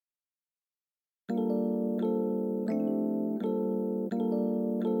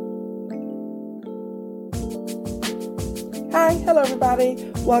Hi, hello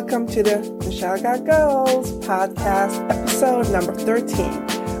everybody. Welcome to the Michelle Got Goals podcast, episode number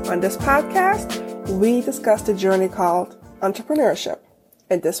 13. On this podcast, we discuss the journey called entrepreneurship.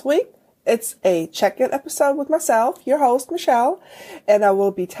 And this week, it's a check-in episode with myself, your host, Michelle, and I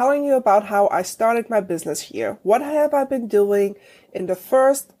will be telling you about how I started my business here. What have I been doing in the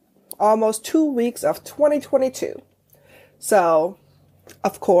first almost 2 weeks of 2022? So,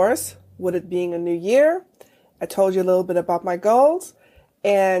 of course, with it being a new year, I told you a little bit about my goals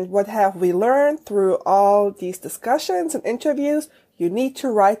and what have we learned through all these discussions and interviews. You need to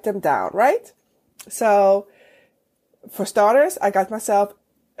write them down, right? So, for starters, I got myself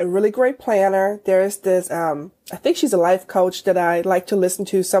a really great planner. There's this, I think she's a life coach that I like to listen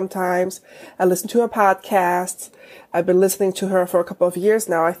to sometimes. I listen to her podcasts. I've been listening to her for a couple of years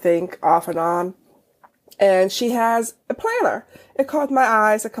now, I think, off and on. And she has a planner. It caught my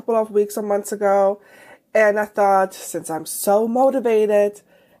eyes a couple of weeks or months ago. And I thought, since I'm so motivated,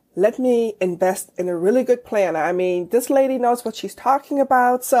 let me invest in a really good planner. I mean, this lady knows what she's talking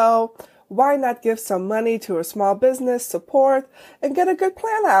about. So why not give some money to a small business support and get a good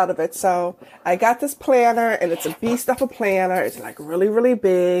planner out of it? So I got this planner and it's a beast of a planner. It's like really, really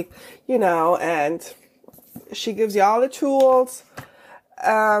big, and she gives you all the tools.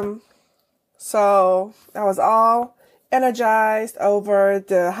 So I was all energized over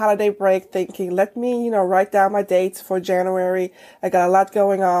the holiday break thinking, let me, write down my dates for January. I got a lot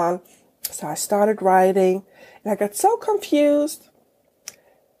going on. So I started writing and I got so confused.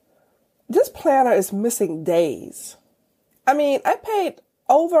 This planner is missing days. I mean, I paid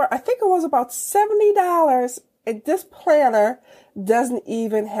over, I think it was about $70, and this planner doesn't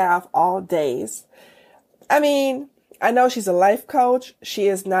even have all days. I mean, I know she's a life coach. She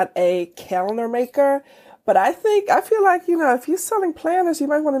is not a calendar maker, but I feel like, if you're selling planners, you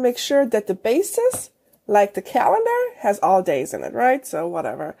might want to make sure that the basis, like the calendar, has all days in it, right? So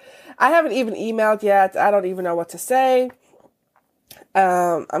whatever. I haven't even emailed yet. I don't even know what to say.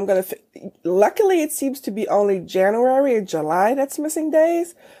 Luckily it seems to be only January and July that's missing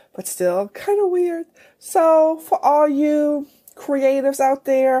days, but still kind of weird. So for all you creatives out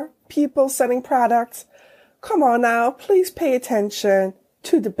there, people selling products, come on now, please pay attention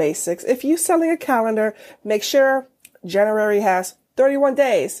to the basics. If you're selling a calendar, make sure January has 31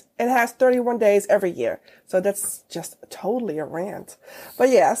 days. It has 31 days every year. So that's just totally a rant. But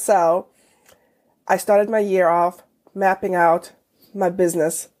yeah, so I started my year off mapping out my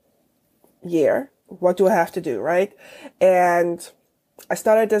business year. What do I have to do, right? And I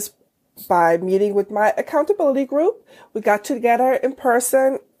started this by meeting with my accountability group. We got together in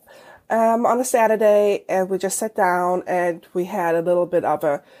person on a Saturday, and we just sat down and we had a little bit of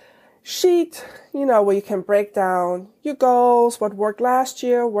a sheet, where you can break down your goals, what worked last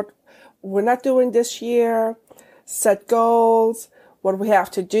year, what we're not doing this year, set goals, what we have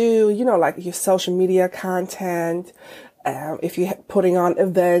to do, like your social media content, if you're putting on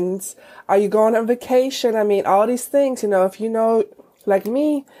events, are you going on vacation? I mean, all these things, if like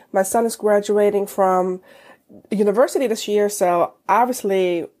me, my son is graduating from university this year, so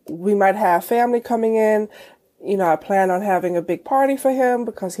obviously we might have family coming in. I plan on having a big party for him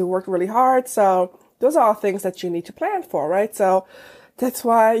because he worked really hard. So those are all things that you need to plan for, right? So that's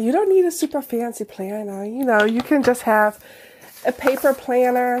why you don't need a super fancy planner. You can just have a paper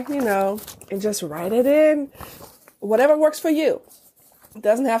planner, and just write it in. Whatever works for you. It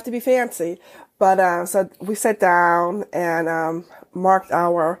doesn't have to be fancy. But so we sat down and marked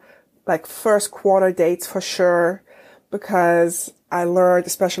our first quarter dates for sure, because I learned,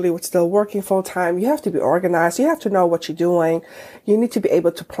 especially with still working full time, you have to be organized. You have to know what you're doing. You need to be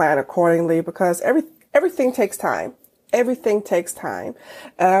able to plan accordingly, because everything takes time. Everything takes time.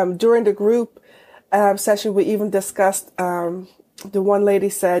 During the group session, we even discussed, the one lady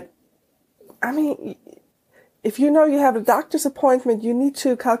said, I mean, if you have a doctor's appointment, you need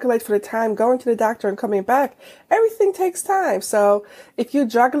to calculate for the time going to the doctor and coming back. Everything takes time. So if you're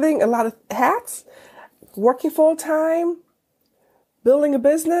juggling a lot of hats, working full time, building a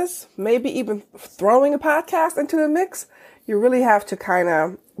business, maybe even throwing a podcast into the mix, you really have to kind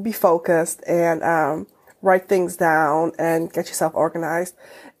of be focused and write things down and get yourself organized.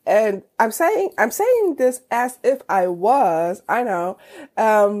 And I'm saying this as if I know,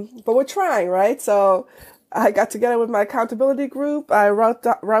 but we're trying, right? So I got together with my accountability group. I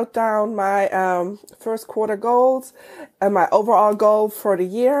wrote down my first quarter goals and my overall goal for the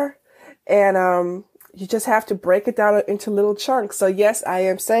year. And you just have to break it down into little chunks. So yes, I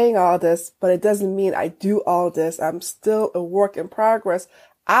am saying all this, but it doesn't mean I do all this. I'm still a work in progress,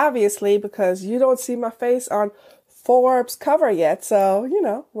 obviously, because you don't see my face on Forbes cover yet. So,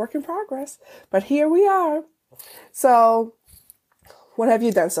 work in progress. But here we are. So what have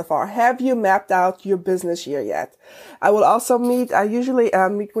you done so far? Have you mapped out your business year yet? I usually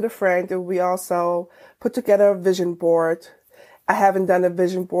meet with a friend, and we also put together a vision board. I haven't done a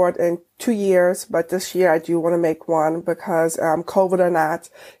vision board in 2 years, but this year I do want to make one because, COVID or not,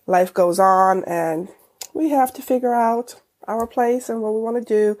 life goes on and we have to figure out our place and what we want to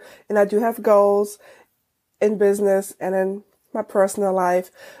do. And I do have goals in business and in my personal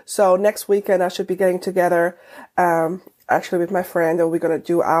life. So next weekend I should be getting together, actually with my friend, and we're going to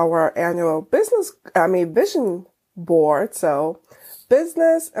do our annual vision board. So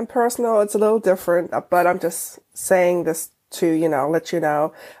business and personal, it's a little different, but I'm just saying this to, let you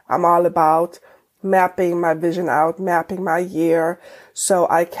know, I'm all about mapping my vision out, mapping my year so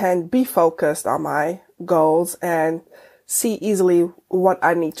I can be focused on my goals and see easily what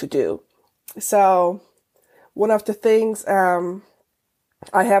I need to do. So one of the things I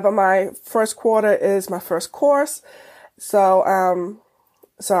have on my first quarter is my first course. So I'm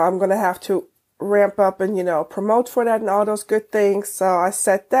going to have to ramp up and, promote for that and all those good things. So I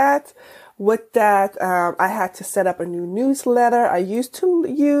set that. With that, I had to set up a new newsletter. I used to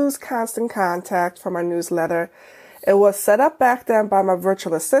use Constant Contact for my newsletter. It was set up back then by my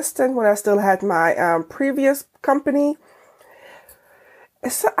virtual assistant when I still had my previous company.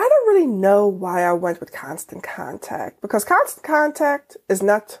 So I don't really know why I went with Constant Contact, because Constant Contact is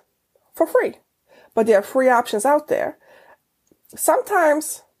not for free, but there are free options out there.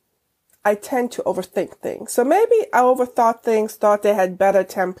 Sometimes I tend to overthink things. So maybe I overthought things, thought they had better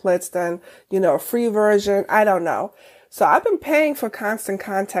templates than, a free version. I don't know. So I've been paying for Constant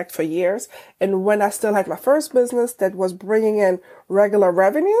Contact for years. And when I still had my first business that was bringing in regular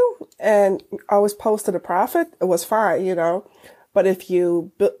revenue and I was posted a profit, it was fine, But if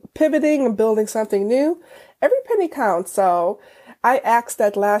you pivoting and building something new, every penny counts. So I axed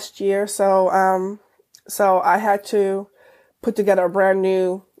that last year. So I had to put together a brand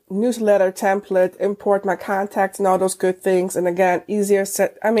new newsletter template, import my contacts and all those good things. And again,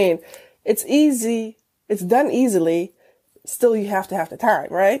 it's easy. It's done easily. Still, you have to have the time,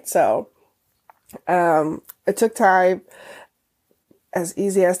 right? So, it took time, as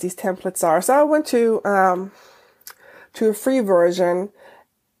easy as these templates are. So I went to a free version.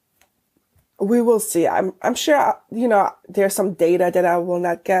 We will see. I'm sure, there's some data that I will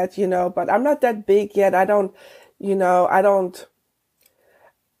not get, but I'm not that big yet. I don't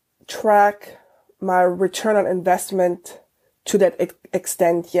track my return on investment to that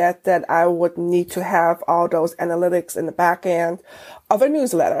extent yet that I would need to have all those analytics in the back end of a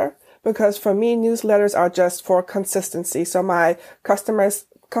newsletter, because for me, newsletters are just for consistency. So my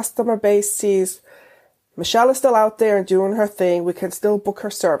customer base sees Michelle is still out there and doing her thing. We can still book her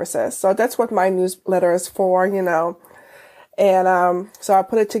services. So that's what my newsletter is for, And so I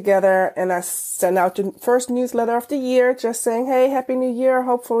put it together and I sent out the first newsletter of the year, just saying, hey, Happy New Year.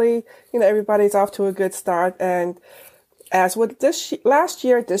 Hopefully, everybody's off to a good start. And as with this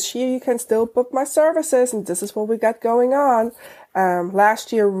year you can still book my services, and this is what we got going on.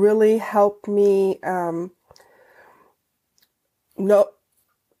 Last year really helped me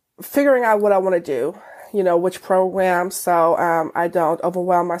figuring out what I want to do, which programs, so I don't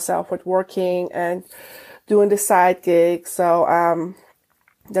overwhelm myself with working and doing the side gig. So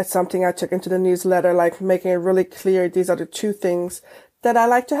that's something I took into the newsletter, like making it really clear these are the two things that I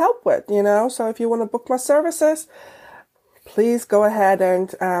like to help with, So if you want to book my services, please go ahead and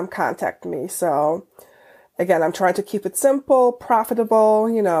contact me. So again, I'm trying to keep it simple, profitable,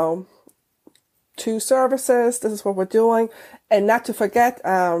 2 services. This is what we're doing. And not to forget,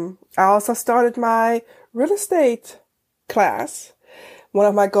 I also started my real estate class. One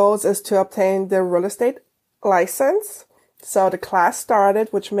of my goals is to obtain the real estate license. So the class started,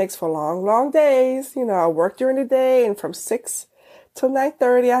 which makes for long, long days. I work during the day, and from 6 till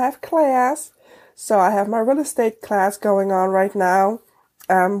 9:30, I have class. So I have my real estate class going on right now,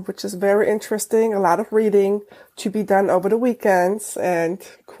 which is very interesting. A lot of reading to be done over the weekends and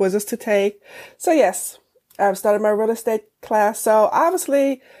quizzes to take. So yes, I've started my real estate class. So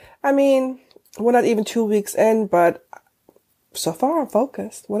obviously, we're not even 2 weeks in, but so far I'm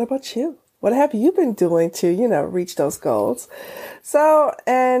focused. What about you? What have you been doing to, reach those goals? So,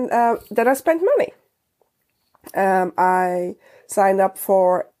 and then I spent money. I signed up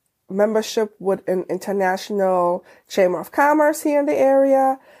for membership with an international chamber of commerce here in the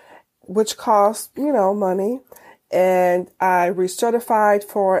area, which costs, money. And I recertified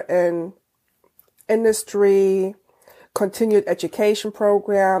for an industry continued education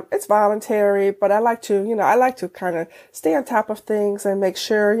program. It's voluntary, but I like to kind of stay on top of things and make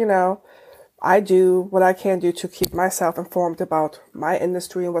sure, I do what I can do to keep myself informed about my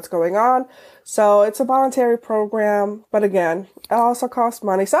industry and what's going on. So it's a voluntary program, but again, it also costs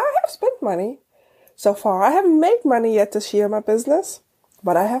money. So I have spent money so far. I haven't made money yet this year in my business,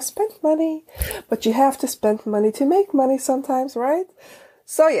 but I have spent money. But you have to spend money to make money sometimes, right?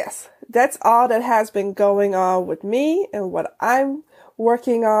 So yes, that's all that has been going on with me and what I'm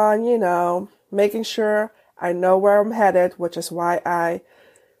working on, making sure I know where I'm headed, which is why I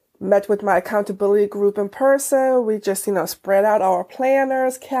met with my accountability group in person. We just, spread out our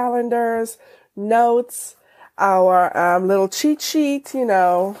planners, calendars, notes, our little cheat sheet,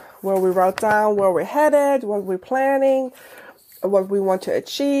 where we wrote down where we're headed, what we're planning, what we want to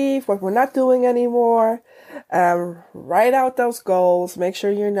achieve, what we're not doing anymore. Write out those goals. Make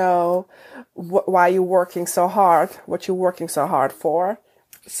sure you know why you're working so hard, what you're working so hard for.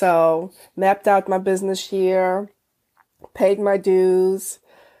 So mapped out my business year, paid my dues,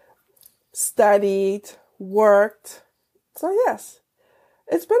 studied, worked. So yes,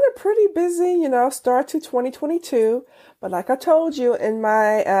 it's been a pretty busy, start to 2022. But like I told you in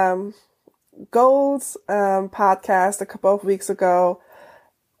my goals podcast a couple of weeks ago,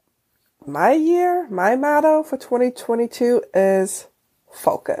 my motto for 2022 is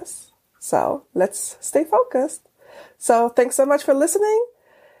focus. So let's stay focused. So thanks so much for listening.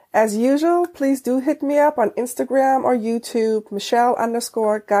 As usual, please do hit me up on Instagram or YouTube,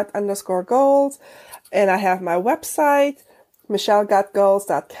 Michelle_got_goals. And I have my website,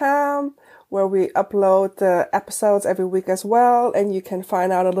 michellegotgoals.com, where we upload the episodes every week as well. And you can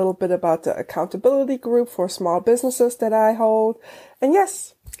find out a little bit about the accountability group for small businesses that I hold. And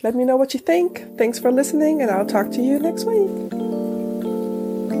yes, let me know what you think. Thanks for listening, and I'll talk to you next week.